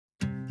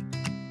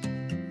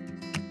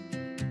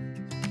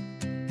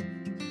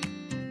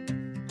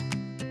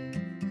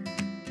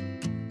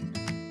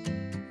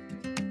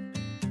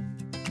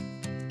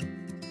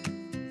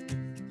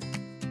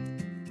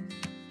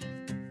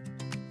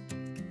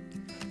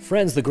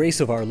Friends, the grace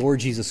of our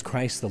Lord Jesus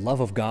Christ, the love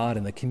of God,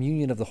 and the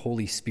communion of the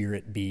Holy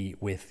Spirit be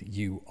with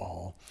you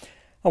all.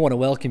 I want to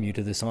welcome you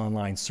to this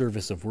online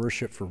service of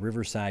worship for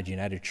Riverside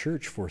United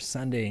Church for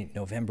Sunday,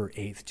 November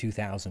 8th,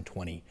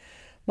 2020.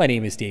 My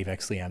name is Dave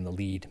Exley. I'm the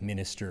lead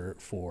minister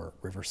for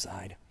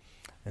Riverside.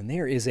 And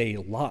there is a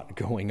lot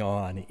going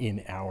on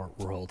in our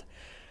world.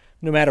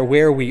 No matter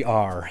where we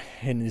are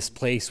in this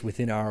place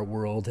within our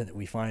world that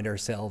we find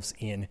ourselves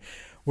in,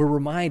 we're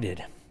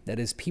reminded that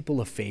as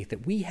people of faith,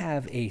 that we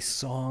have a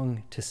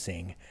song to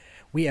sing.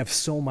 We have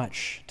so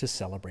much to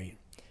celebrate.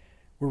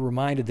 We're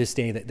reminded this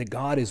day that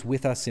God is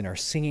with us in our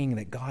singing,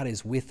 that God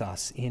is with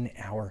us in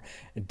our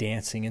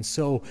dancing. And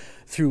so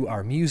through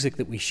our music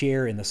that we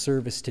share in the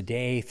service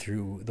today,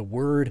 through the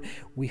word,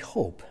 we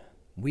hope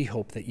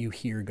that you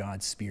hear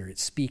God's Spirit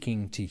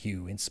speaking to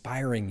you,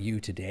 inspiring you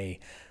today,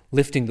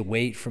 lifting the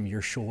weight from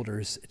your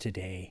shoulders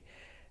today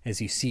as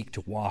you seek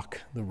to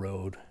walk the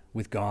road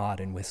with God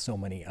and with so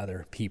many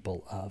other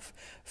people of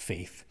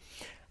faith.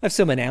 I have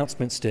some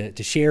announcements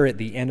to share at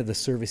the end of the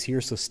service here,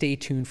 so stay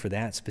tuned for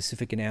that,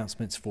 specific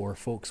announcements for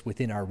folks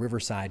within our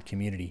Riverside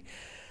community.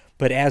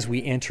 But as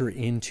we enter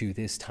into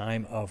this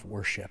time of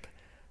worship,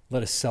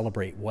 let us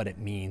celebrate what it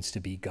means to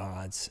be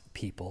God's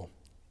people,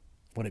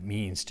 what it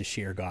means to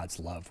share God's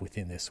love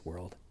within this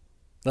world.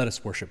 Let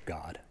us worship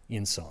God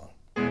in song.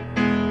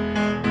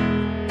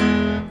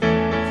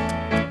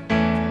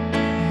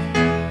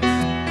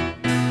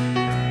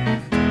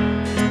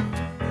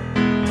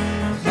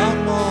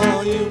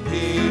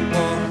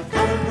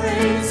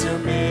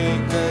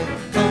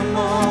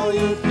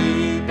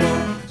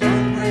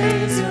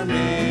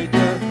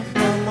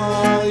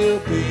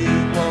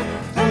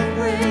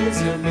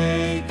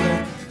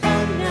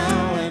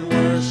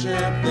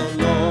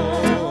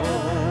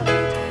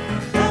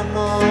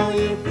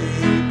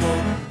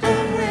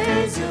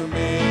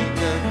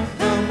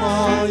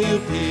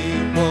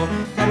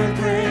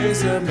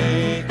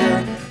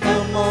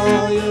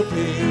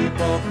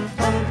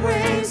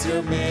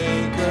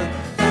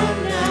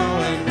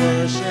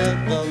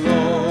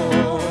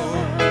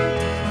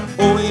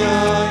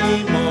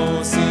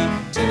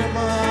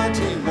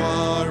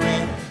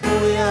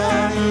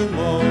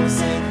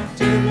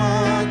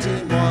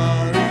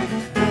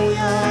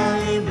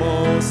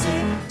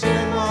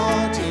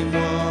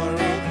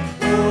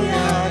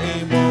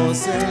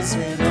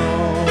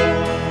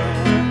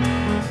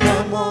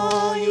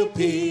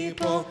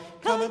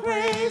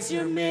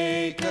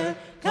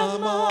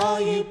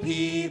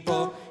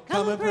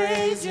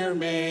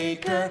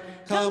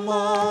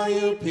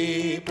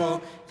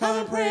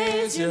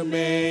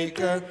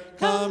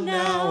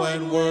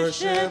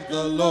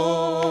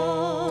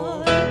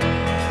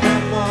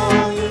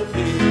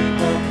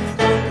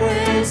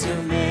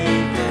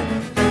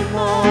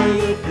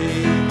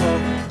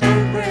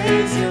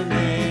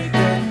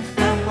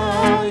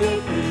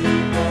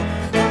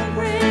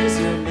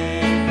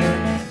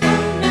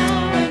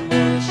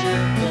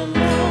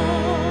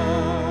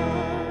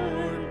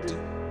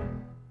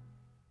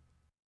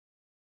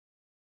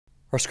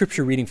 Our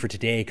scripture reading for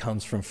today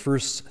comes from 1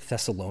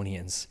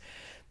 Thessalonians.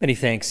 Many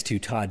thanks to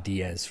Todd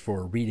Diaz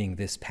for reading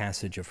this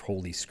passage of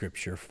Holy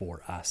Scripture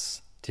for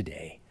us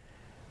today.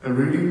 A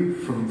reading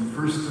from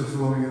 1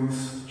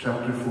 Thessalonians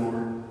chapter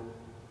 4.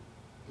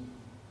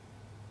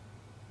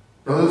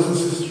 Brothers and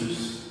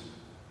sisters,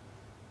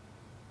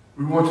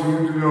 we want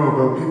you to know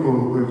about people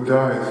who have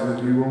died so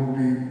that you won't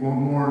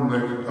mourn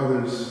like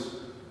others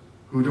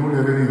who don't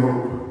have any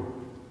hope.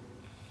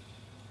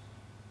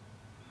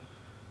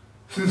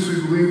 Since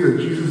we believe that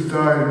Jesus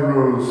died and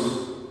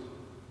rose,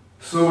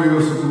 so we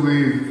also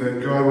believe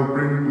that God will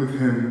bring with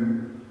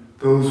him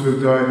those who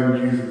have died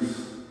in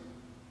Jesus.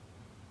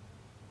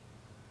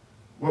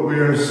 What we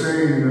are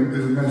saying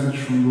is a message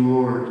from the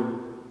Lord.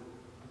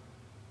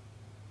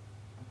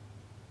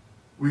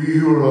 We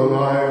who are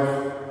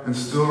alive and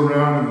still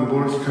around at the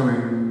Lord's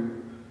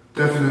coming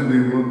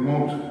definitely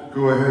won't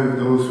go ahead of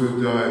those who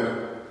have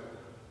died.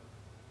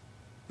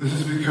 This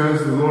is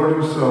because the Lord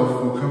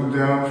himself will come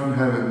down from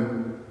heaven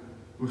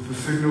with the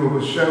signal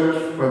of a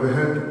shout by the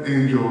head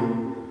angel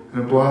and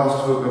a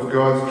blast of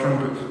God's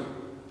trumpet.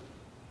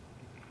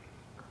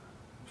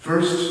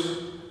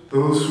 First,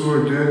 those who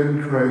are dead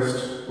in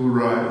Christ will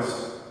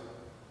rise.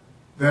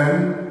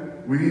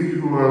 Then, we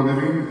who are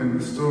living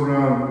and still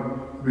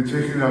around will be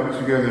taken up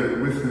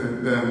together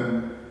with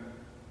them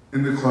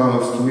in the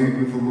clouds to meet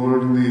with the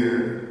Lord in the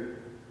air.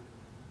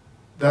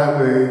 That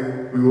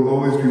way, we will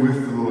always be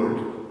with the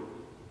Lord.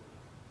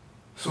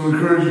 So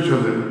encourage each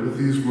other with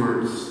these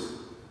words.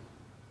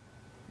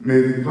 May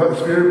the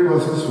Spirit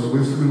bless us with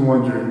wisdom and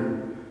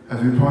wonder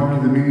as we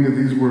ponder the meaning of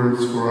these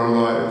words for our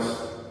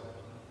lives.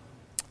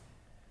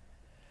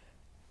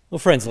 Well,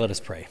 friends, let us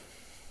pray.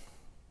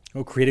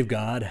 O creative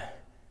God,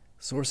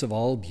 source of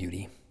all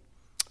beauty,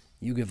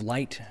 you give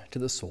light to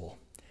the soul.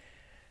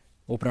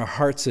 Open our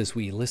hearts as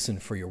we listen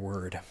for your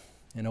word,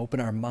 and open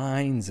our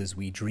minds as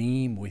we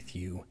dream with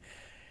you.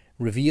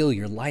 Reveal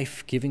your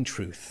life-giving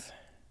truth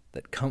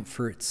that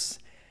comforts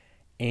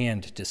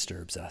and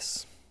disturbs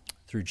us.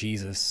 Through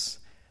Jesus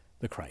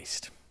the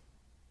Christ.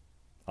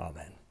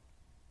 Amen.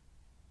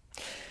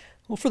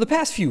 Well, for the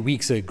past few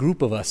weeks, a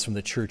group of us from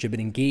the church have been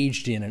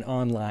engaged in an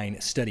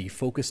online study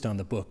focused on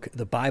the book,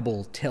 The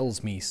Bible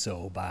Tells Me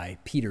So by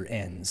Peter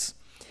Enns.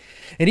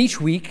 And each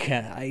week,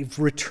 I've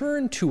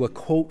returned to a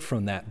quote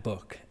from that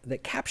book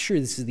that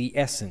captures the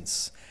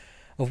essence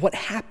of what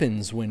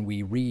happens when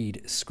we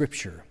read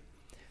Scripture.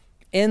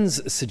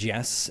 Enns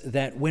suggests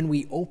that when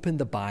we open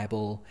the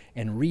Bible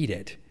and read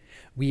it,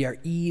 we are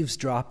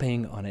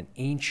eavesdropping on an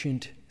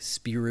ancient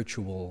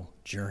spiritual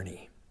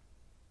journey.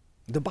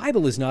 The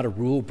Bible is not a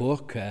rule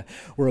book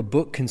or a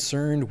book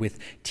concerned with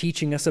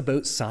teaching us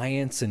about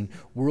science and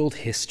world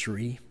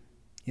history.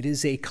 It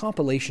is a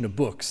compilation of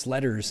books,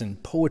 letters,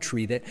 and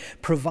poetry that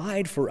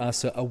provide for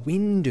us a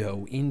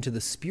window into the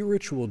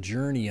spiritual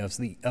journey of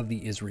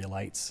the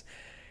Israelites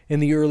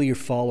and the earlier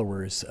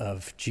followers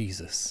of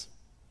Jesus.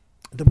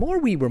 The more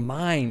we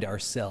remind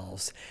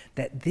ourselves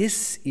that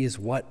this is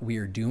what we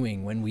are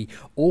doing when we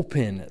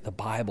open the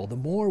Bible, the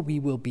more we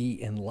will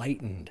be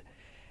enlightened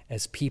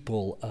as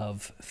people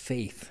of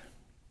faith.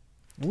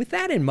 With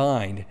that in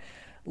mind,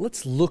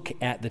 let's look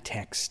at the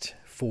text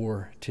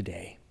for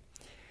today.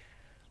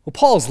 Well,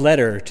 Paul's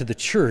letter to the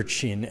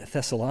church in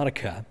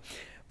Thessalonica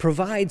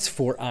provides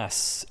for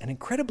us an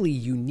incredibly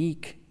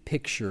unique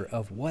picture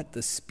of what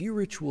the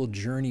spiritual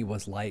journey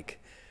was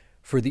like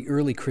for the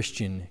early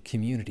Christian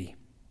community.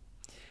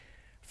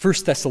 1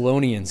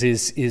 Thessalonians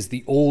is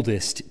the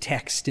oldest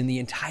text in the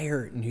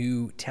entire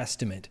New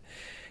Testament.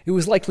 It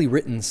was likely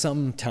written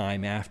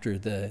sometime after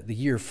the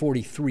year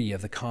 43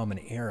 of the Common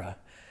Era,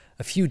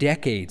 a few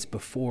decades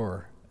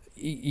before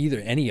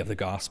any of the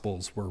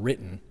Gospels were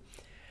written.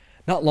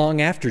 Not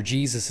long after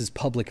Jesus'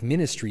 public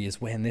ministry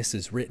is when this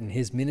is written,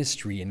 his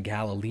ministry in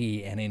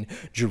Galilee and in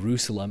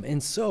Jerusalem.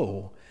 And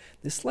so,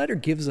 this letter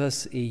gives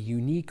us a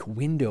unique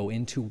window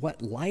into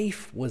what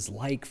life was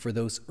like for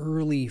those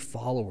early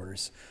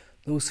followers,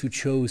 those who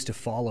chose to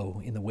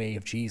follow in the way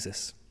of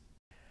Jesus.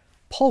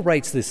 Paul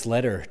writes this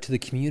letter to the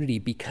community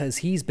because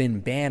he's been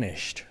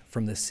banished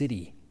from the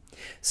city,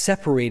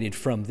 separated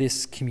from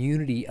this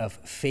community of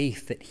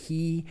faith that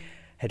he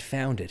had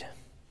founded.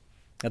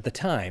 At the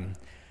time,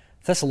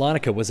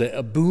 Thessalonica was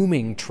a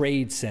booming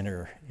trade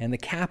center and the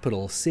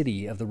capital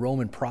city of the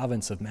Roman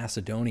province of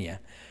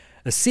Macedonia,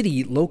 a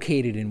city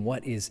located in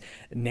what is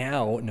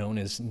now known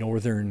as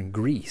northern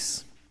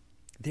Greece.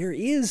 There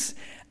is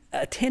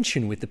a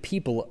tension with the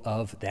people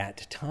of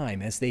that time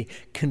as they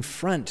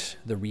confront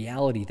the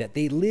reality that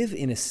they live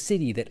in a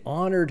city that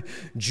honored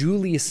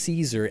Julius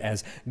Caesar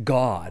as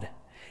God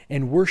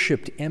and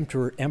worshiped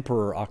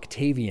Emperor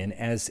Octavian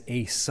as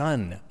a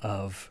son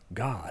of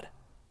God.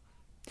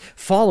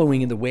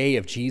 Following in the way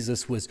of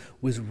Jesus was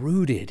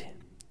rooted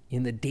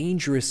in the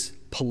dangerous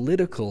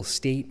political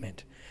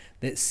statement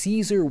that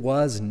Caesar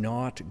was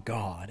not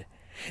God,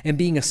 and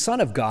being a son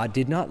of God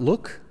did not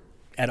look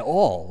at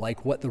all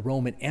like what the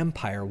Roman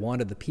Empire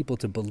wanted the people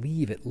to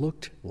believe it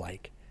looked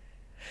like.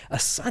 A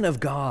son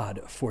of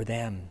God for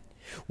them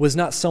was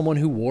not someone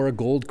who wore a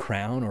gold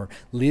crown or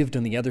lived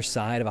on the other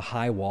side of a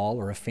high wall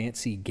or a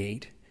fancy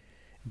gate.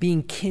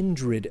 Being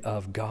kindred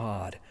of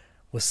God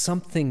was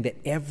something that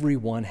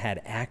everyone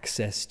had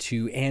access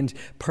to, and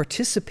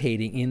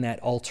participating in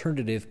that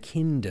alternative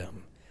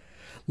kingdom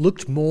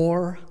looked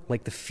more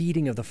like the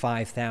feeding of the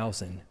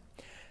 5,000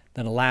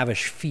 than a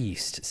lavish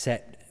feast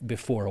set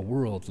before a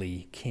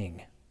worldly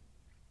king.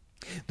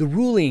 The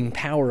ruling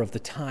power of the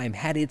time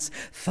had its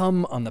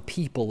thumb on the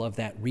people of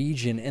that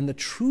region, and the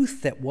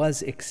truth that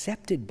was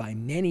accepted by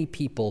many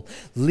people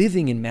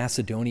living in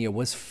Macedonia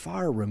was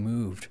far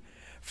removed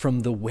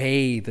from the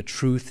way, the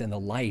truth, and the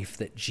life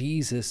that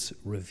Jesus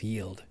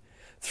revealed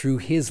through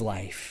his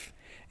life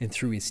and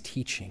through his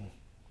teaching.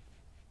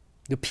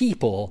 The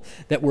people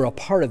that were a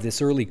part of this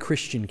early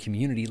Christian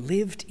community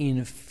lived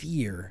in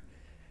fear,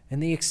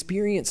 and they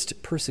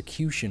experienced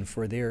persecution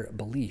for their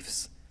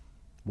beliefs.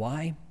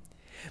 Why?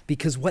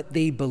 Because what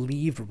they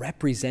believed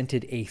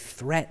represented a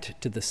threat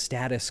to the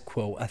status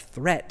quo, a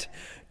threat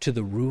to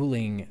the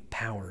ruling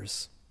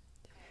powers.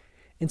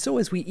 And so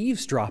as we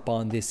eavesdrop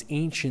on this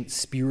ancient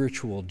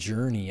spiritual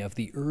journey of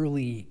the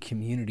early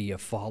community of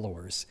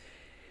followers,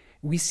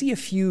 we see a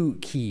few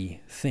key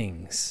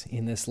things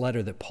in this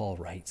letter that Paul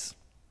writes.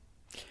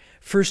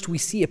 First, we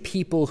see a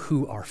people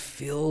who are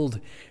filled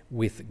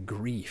with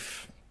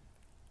grief.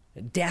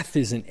 Death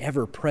is an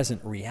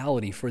ever-present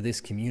reality for this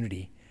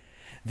community.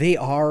 They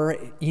are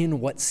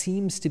in what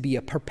seems to be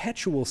a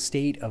perpetual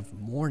state of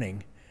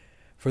mourning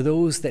for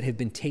those that have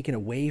been taken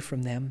away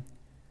from them,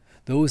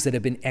 those that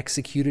have been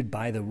executed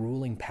by the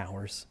ruling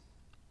powers.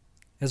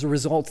 As a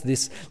result,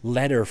 this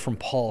letter from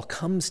Paul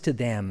comes to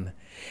them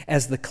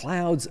as the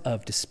clouds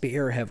of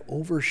despair have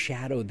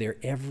overshadowed their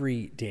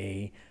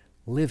everyday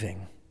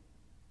living.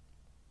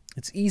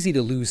 It's easy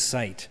to lose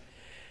sight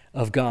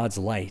of God's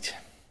light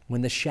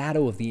when the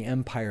shadow of the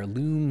empire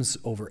looms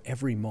over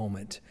every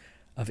moment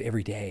of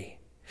every day,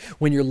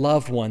 when your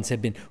loved ones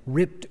have been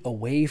ripped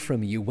away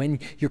from you, when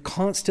you're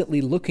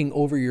constantly looking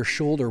over your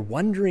shoulder,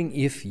 wondering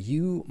if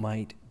you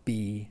might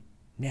be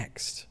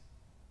next.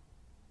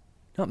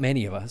 Not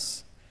many of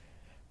us,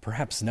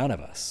 perhaps none of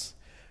us,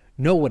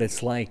 Know what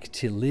it's like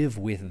to live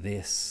with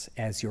this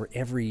as your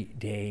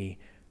everyday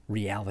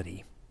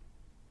reality.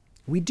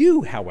 We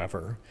do,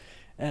 however,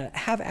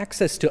 have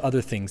access to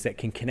other things that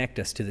can connect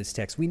us to this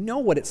text. We know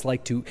what it's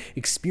like to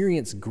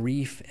experience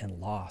grief and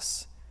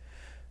loss,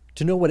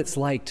 to know what it's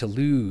like to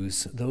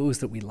lose those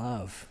that we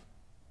love,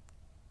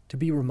 to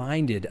be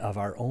reminded of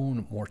our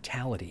own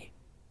mortality.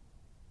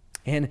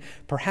 And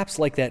perhaps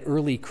like that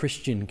early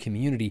Christian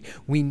community,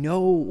 we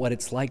know what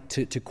it's like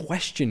to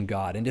question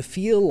God and to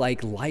feel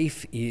like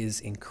life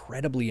is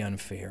incredibly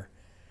unfair,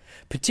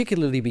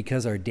 particularly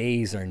because our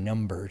days are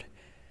numbered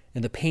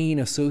and the pain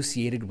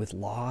associated with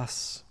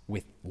loss,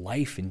 with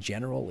life in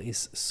general,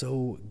 is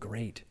so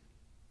great.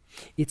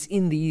 It's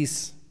in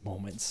these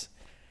moments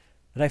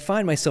that I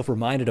find myself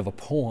reminded of a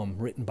poem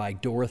written by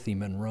Dorothy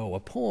Monroe, a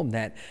poem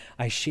that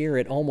I share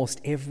at almost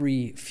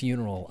every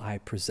funeral I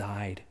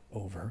preside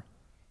over.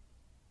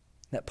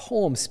 That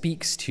poem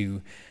speaks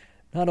to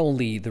not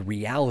only the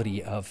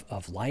reality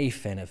of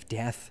life and of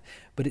death,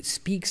 but it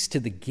speaks to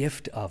the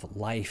gift of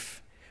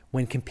life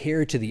when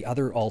compared to the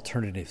other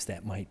alternatives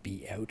that might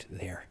be out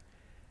there.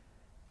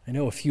 I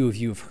know a few of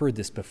you have heard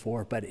this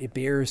before, but it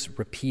bears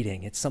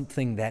repeating. It's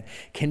something that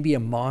can be a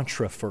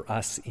mantra for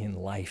us in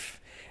life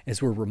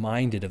as we're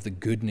reminded of the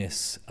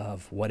goodness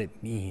of what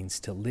it means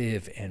to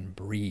live and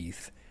breathe,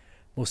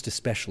 most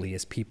especially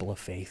as people of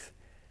faith.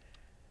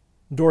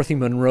 Dorothy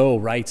Monroe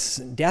writes,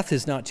 "Death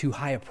is not too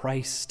high a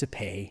price to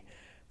pay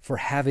for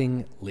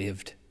having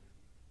lived.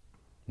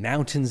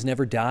 Mountains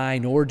never die,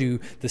 nor do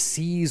the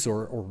seas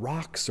or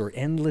rocks or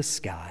endless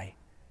sky.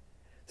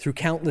 Through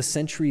countless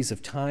centuries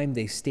of time,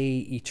 they stay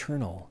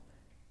eternal,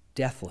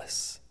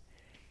 deathless.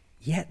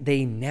 Yet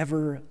they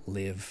never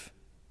live.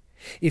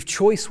 If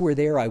choice were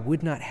there, I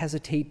would not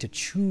hesitate to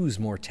choose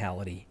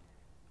mortality.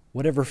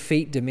 Whatever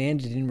fate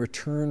demanded in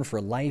return for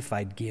life,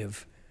 I'd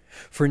give.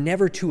 For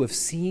never to have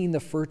seen the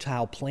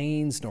fertile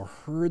plains, nor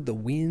heard the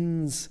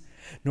winds,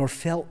 nor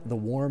felt the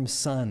warm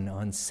sun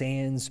on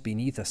sands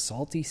beneath a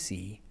salty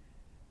sea,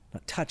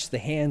 not touched the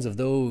hands of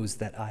those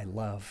that I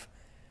love.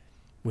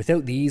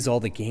 Without these, all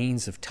the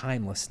gains of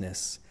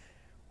timelessness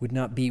would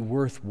not be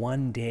worth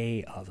one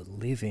day of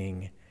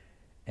living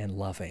and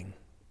loving,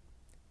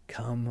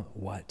 come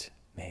what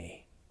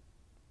may."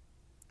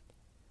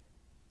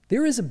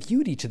 There is a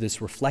beauty to this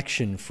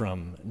reflection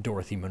from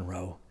Dorothy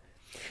Monroe.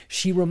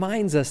 She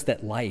reminds us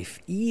that life,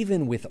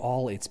 even with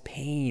all its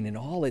pain and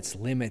all its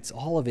limits,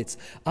 all of its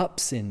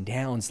ups and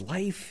downs,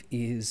 life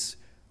is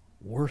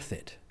worth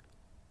it.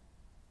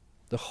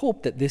 The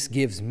hope that this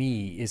gives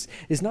me is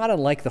not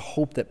unlike the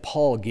hope that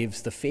Paul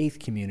gives the faith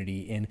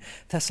community in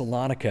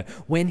Thessalonica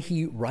when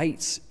he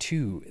writes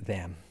to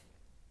them.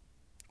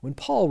 When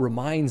Paul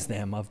reminds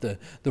them of the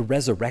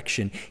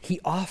resurrection, he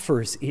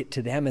offers it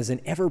to them as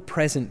an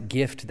ever-present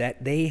gift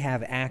that they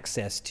have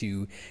access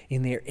to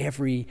in their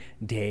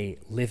everyday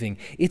living.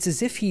 It's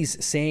as if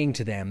he's saying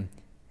to them,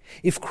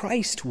 if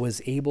Christ was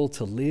able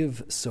to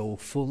live so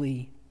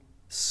fully,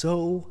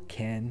 so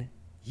can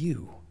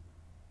you.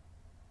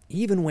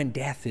 Even when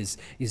death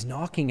is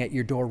knocking at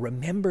your door,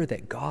 remember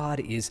that God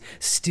is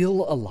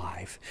still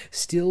alive,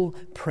 still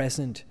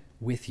present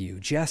with you,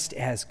 just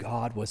as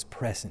God was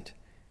present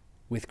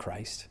with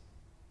Christ.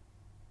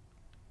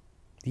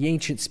 The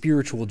ancient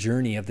spiritual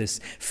journey of this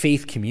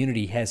faith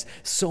community has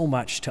so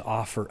much to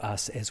offer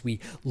us as we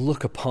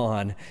look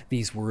upon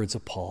these words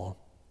of Paul.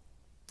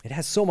 It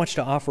has so much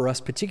to offer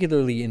us,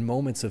 particularly in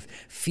moments of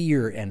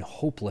fear and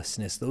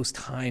hopelessness, those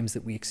times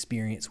that we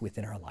experience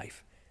within our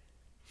life.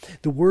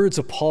 The words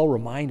of Paul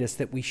remind us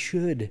that we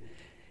should,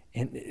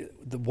 and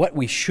what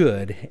we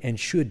should and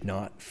should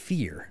not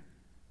fear.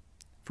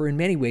 For in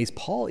many ways,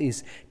 Paul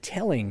is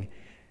telling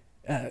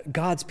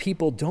God's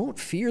people, don't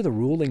fear the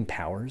ruling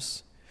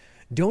powers.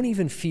 Don't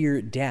even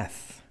fear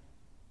death.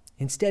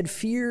 Instead,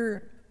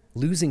 fear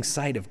losing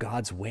sight of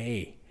God's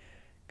way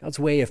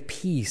of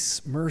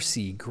peace,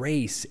 mercy,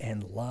 grace,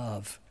 and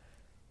love.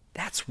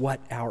 That's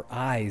what our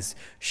eyes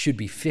should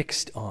be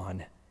fixed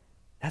on.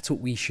 That's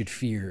what we should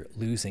fear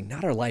losing,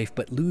 not our life,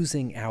 but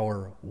losing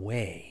our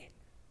way.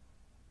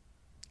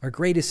 Our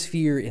greatest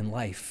fear in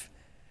life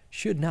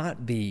should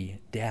not be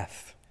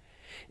death.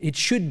 It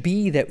should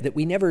be that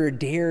we never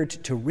dared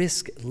to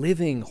risk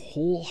living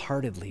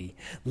wholeheartedly,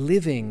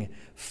 living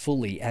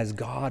fully as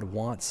God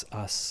wants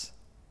us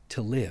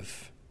to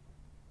live.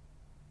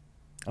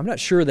 I'm not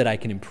sure that I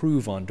can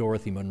improve on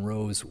Dorothy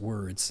Monroe's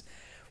words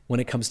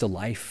when it comes to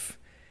life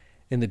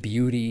and the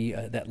beauty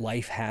that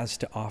life has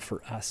to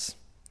offer us.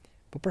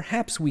 But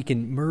perhaps we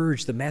can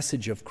merge the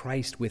message of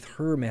Christ with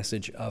her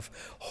message of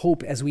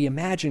hope as we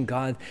imagine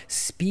God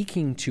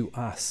speaking to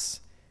us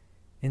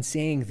and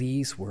saying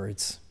these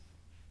words: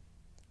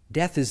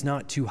 death is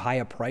not too high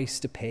a price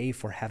to pay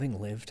for having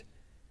lived.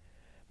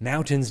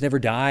 Mountains never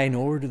die,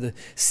 nor do the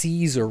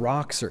seas or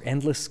rocks or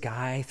endless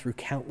sky. Through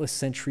countless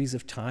centuries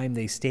of time,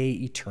 they stay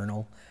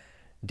eternal,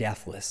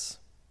 deathless.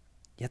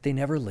 Yet they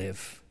never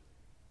live.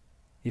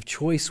 If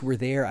choice were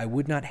there, I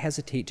would not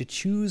hesitate to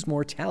choose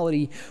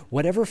mortality.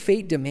 Whatever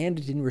fate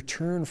demanded in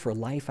return for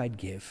life, I'd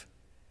give.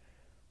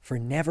 for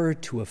never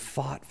to have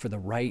fought for the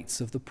rights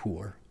of the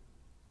poor,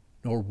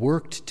 nor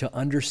worked to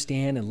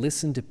understand and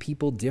listen to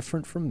people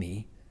different from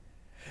me,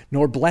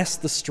 nor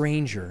blessed the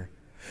stranger,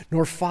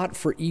 nor fought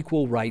for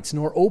equal rights,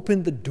 nor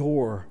opened the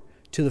door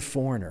to the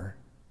foreigner,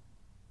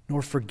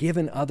 nor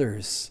forgiven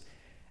others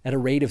at a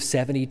rate of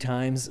 70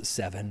 times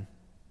 7.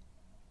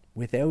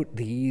 Without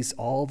these,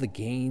 all the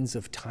gains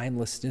of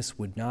timelessness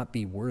would not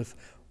be worth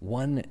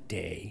one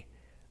day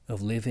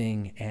of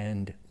living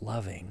and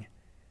loving,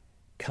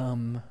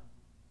 come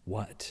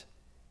what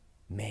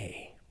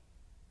may.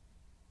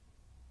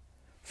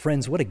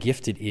 Friends, what a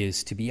gift it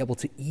is to be able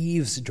to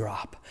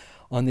eavesdrop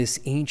on this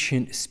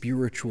ancient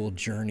spiritual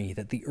journey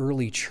that the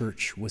early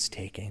church was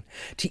taking,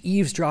 to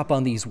eavesdrop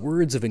on these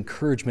words of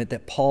encouragement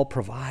that Paul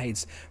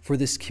provides for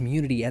this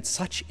community at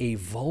such a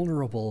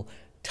vulnerable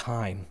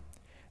time,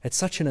 at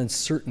such an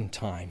uncertain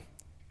time,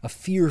 a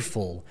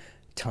fearful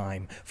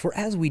time. For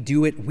as we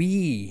do it,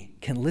 we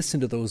can listen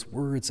to those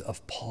words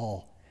of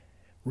Paul,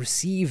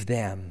 receive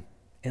them,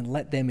 and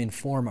let them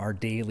inform our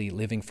daily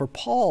living. For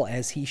Paul,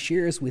 as he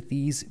shares with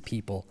these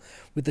people,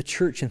 with the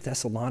church in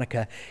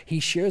Thessalonica, he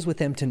shares with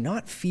them to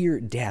not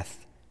fear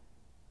death,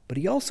 but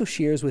he also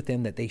shares with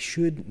them that they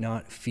should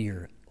not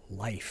fear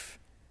life.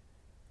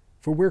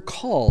 For we're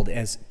called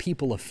as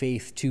people of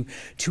faith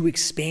to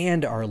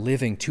expand our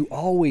living, to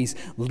always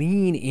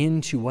lean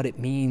into what it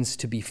means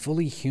to be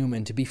fully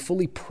human, to be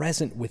fully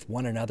present with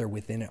one another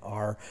within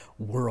our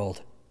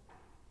world.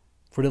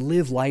 For to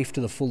live life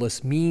to the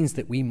fullest means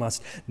that we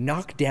must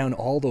knock down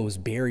all those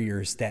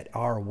barriers that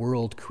our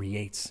world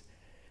creates.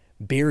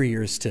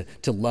 Barriers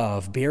to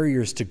love,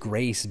 barriers to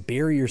grace,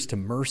 barriers to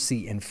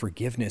mercy and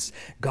forgiveness.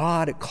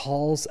 God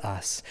calls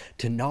us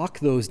to knock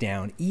those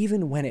down,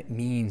 even when it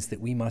means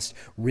that we must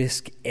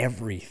risk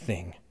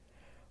everything.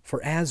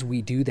 For as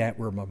we do that,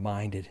 we're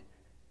reminded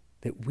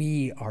that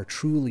we are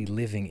truly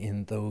living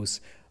in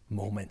those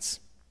moments.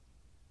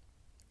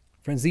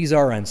 Friends, these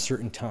are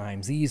uncertain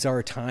times. These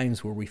are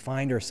times where we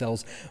find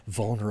ourselves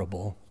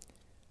vulnerable.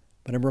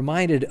 But I'm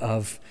reminded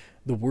of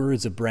the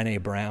words of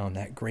Brené Brown,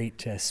 that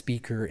great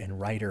speaker and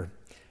writer.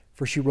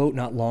 For she wrote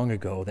not long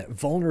ago that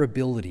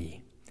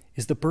vulnerability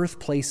is the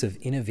birthplace of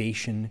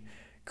innovation,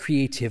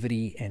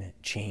 creativity, and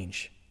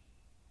change.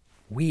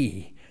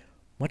 We,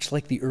 much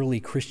like the early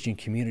Christian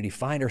community,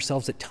 find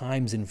ourselves at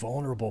times in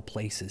vulnerable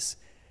places.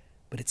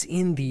 But it's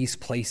in these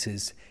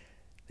places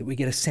that we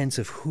get a sense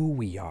of who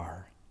we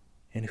are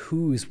and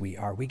whose we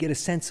are. We get a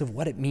sense of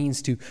what it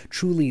means to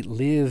truly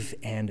live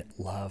and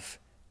love.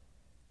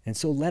 And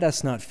so let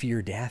us not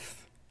fear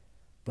death,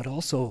 but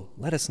also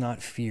let us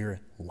not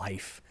fear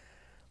life.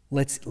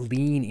 Let's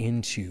lean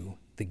into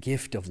the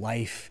gift of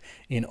life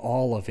in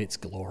all of its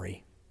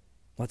glory.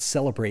 Let's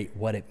celebrate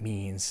what it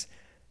means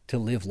to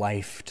live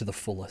life to the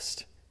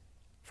fullest.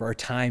 For our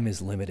time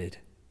is limited,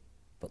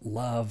 but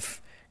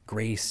love,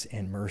 grace,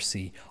 and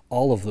mercy,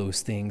 all of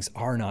those things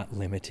are not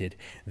limited.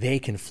 They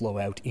can flow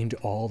out into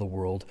all the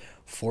world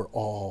for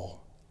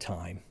all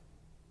time.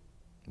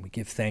 And we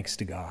give thanks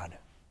to God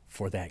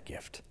for that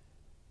gift.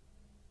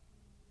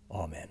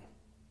 Amen.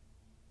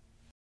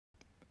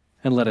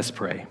 And let us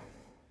pray.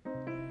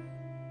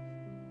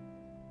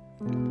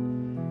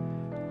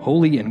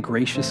 Holy and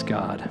gracious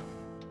God,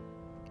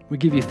 we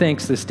give you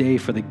thanks this day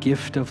for the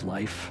gift of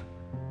life,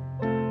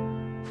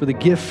 for the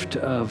gift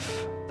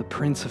of the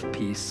Prince of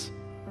Peace,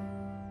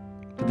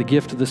 for the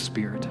gift of the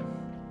Spirit.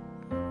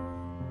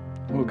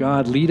 Oh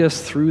God, lead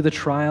us through the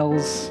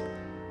trials,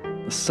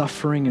 the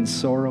suffering and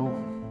sorrow,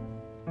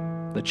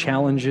 the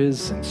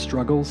challenges and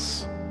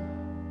struggles,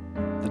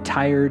 the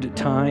tired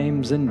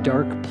times and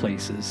dark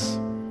places.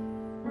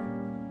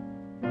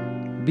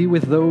 Be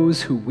with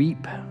those who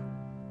weep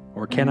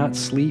or cannot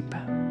sleep,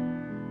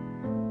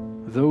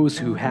 those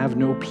who have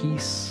no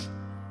peace,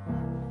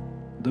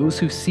 those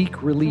who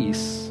seek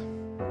release.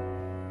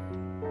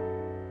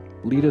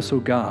 Lead us, O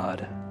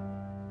God,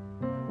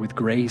 with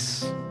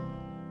grace,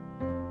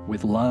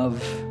 with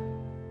love,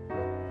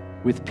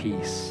 with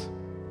peace.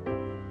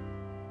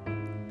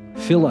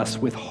 Fill us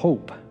with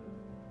hope,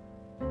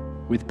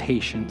 with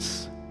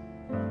patience,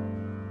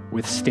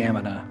 with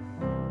stamina.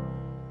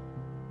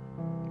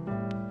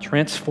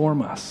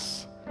 Transform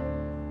us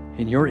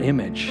in your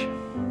image,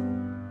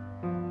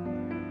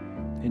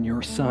 in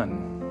your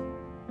Son,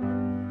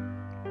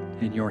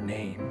 in your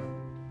name.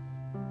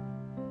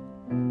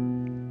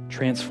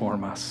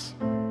 Transform us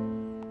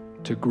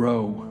to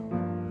grow,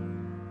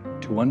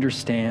 to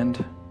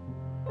understand,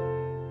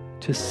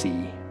 to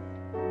see.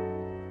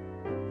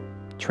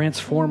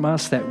 Transform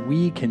us that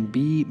we can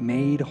be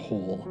made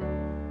whole.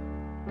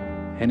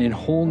 And in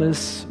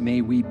wholeness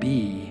may we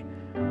be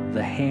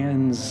the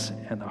hands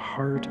and the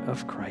heart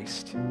of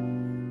Christ.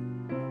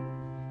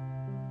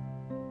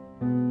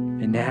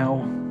 And now,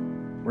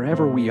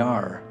 wherever we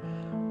are,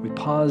 we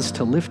pause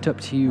to lift up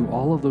to you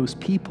all of those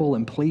people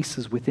and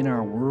places within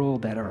our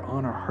world that are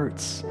on our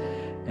hearts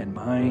and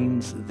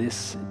minds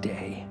this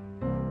day.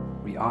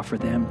 We offer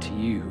them to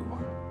you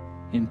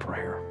in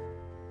prayer.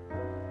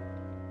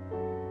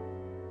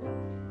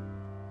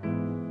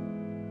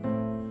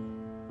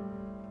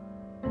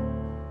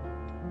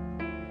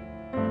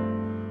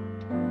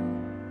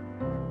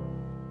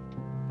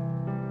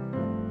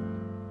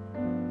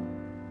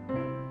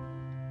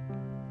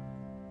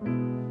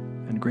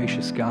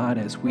 gracious God,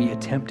 as we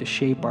attempt to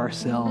shape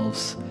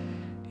ourselves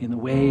in the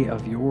way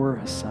of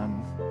your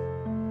Son.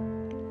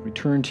 We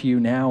turn to you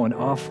now and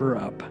offer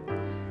up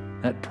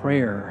that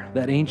prayer,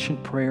 that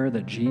ancient prayer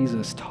that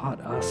Jesus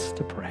taught us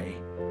to pray,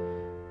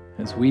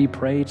 as we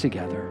pray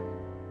together.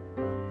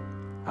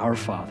 Our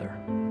Father,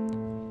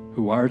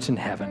 who art in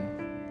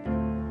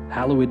heaven,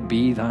 hallowed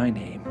be thy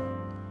name.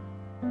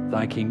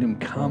 Thy kingdom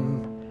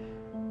come,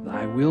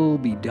 thy will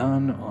be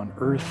done on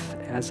earth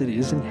as it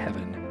is in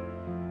heaven.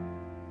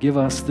 Give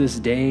us this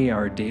day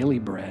our daily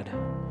bread,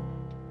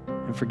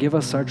 and forgive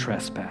us our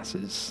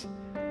trespasses,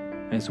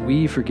 as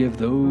we forgive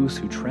those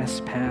who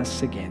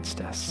trespass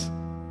against us.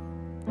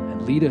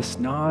 And lead us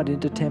not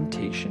into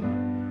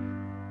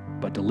temptation,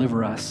 but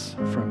deliver us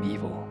from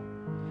evil.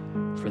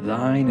 For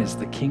thine is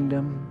the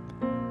kingdom,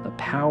 the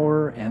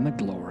power, and the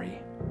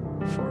glory,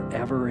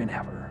 forever and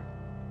ever.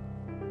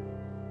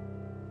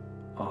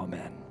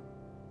 Amen.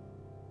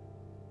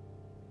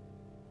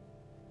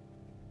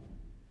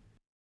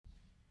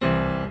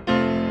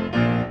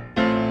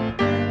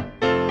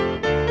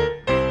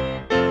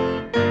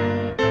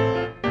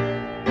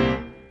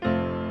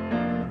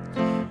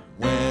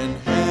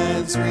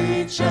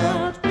 Reach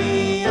out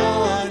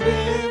beyond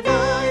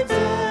divides,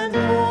 and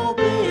hope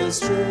is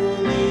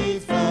truly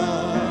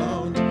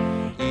found.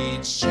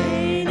 Each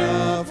chain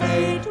of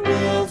hate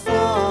will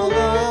fall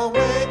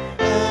away,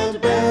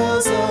 and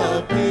bells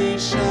of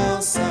peace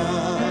shall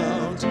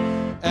sound.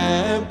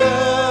 And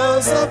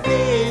bells of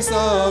peace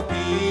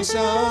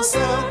shall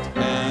sound.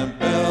 And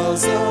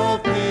bells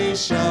of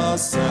peace shall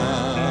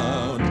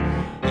sound.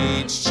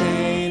 Each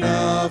chain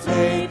of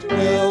hate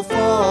will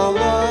fall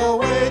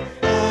away,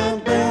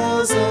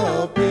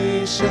 of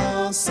peace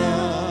shall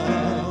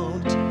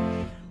sound.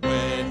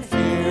 When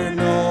fear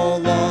no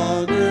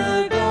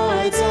longer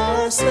guides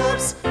our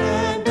steps,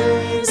 and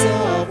days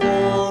of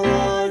war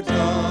are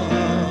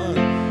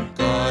done,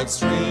 God's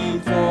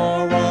dream for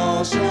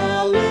all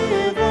shall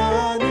live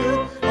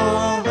anew.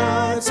 Our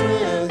hearts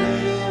will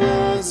heal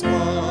as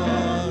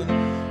one.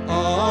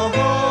 Our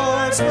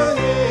hearts will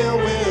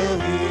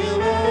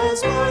heal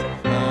as one.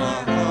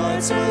 Our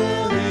hearts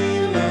will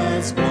heal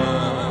as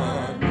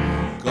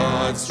one.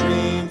 God's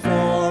dream for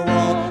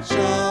all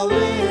shall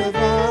live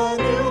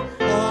anew.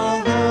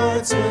 Our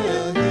hearts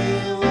will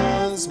heal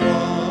as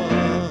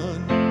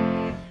one.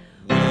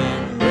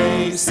 When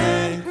race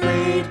and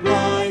creed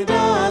blind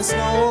us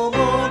no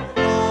more,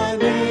 our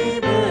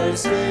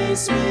neighbor's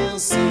face we'll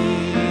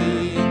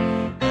see,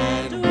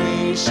 and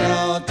we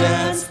shall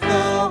dance the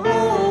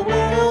whole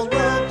world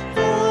round,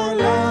 for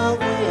love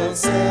will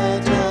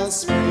set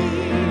us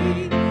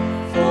free.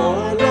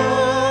 For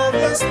love,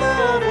 yes,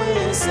 love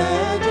will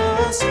set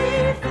us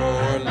free.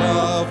 For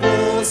love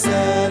will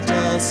set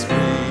us free,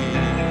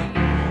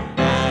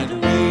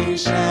 and we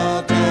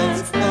shall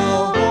dance the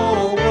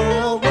whole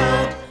world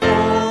round,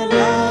 for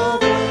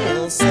love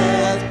will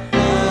set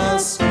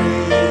us free.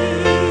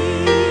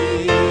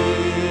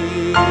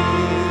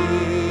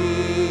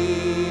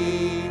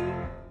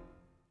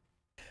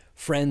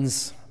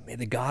 Friends, may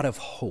the God of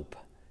hope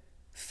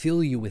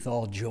fill you with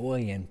all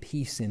joy and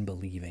peace in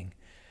believing,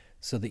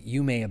 so that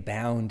you may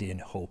abound in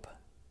hope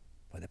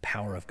by the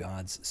power of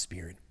God's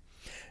Spirit.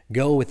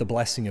 Go with the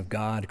blessing of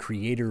God,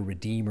 Creator,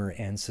 Redeemer,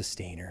 and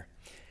Sustainer.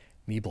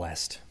 Be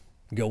blessed.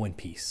 Go in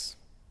peace.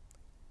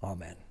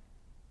 Amen.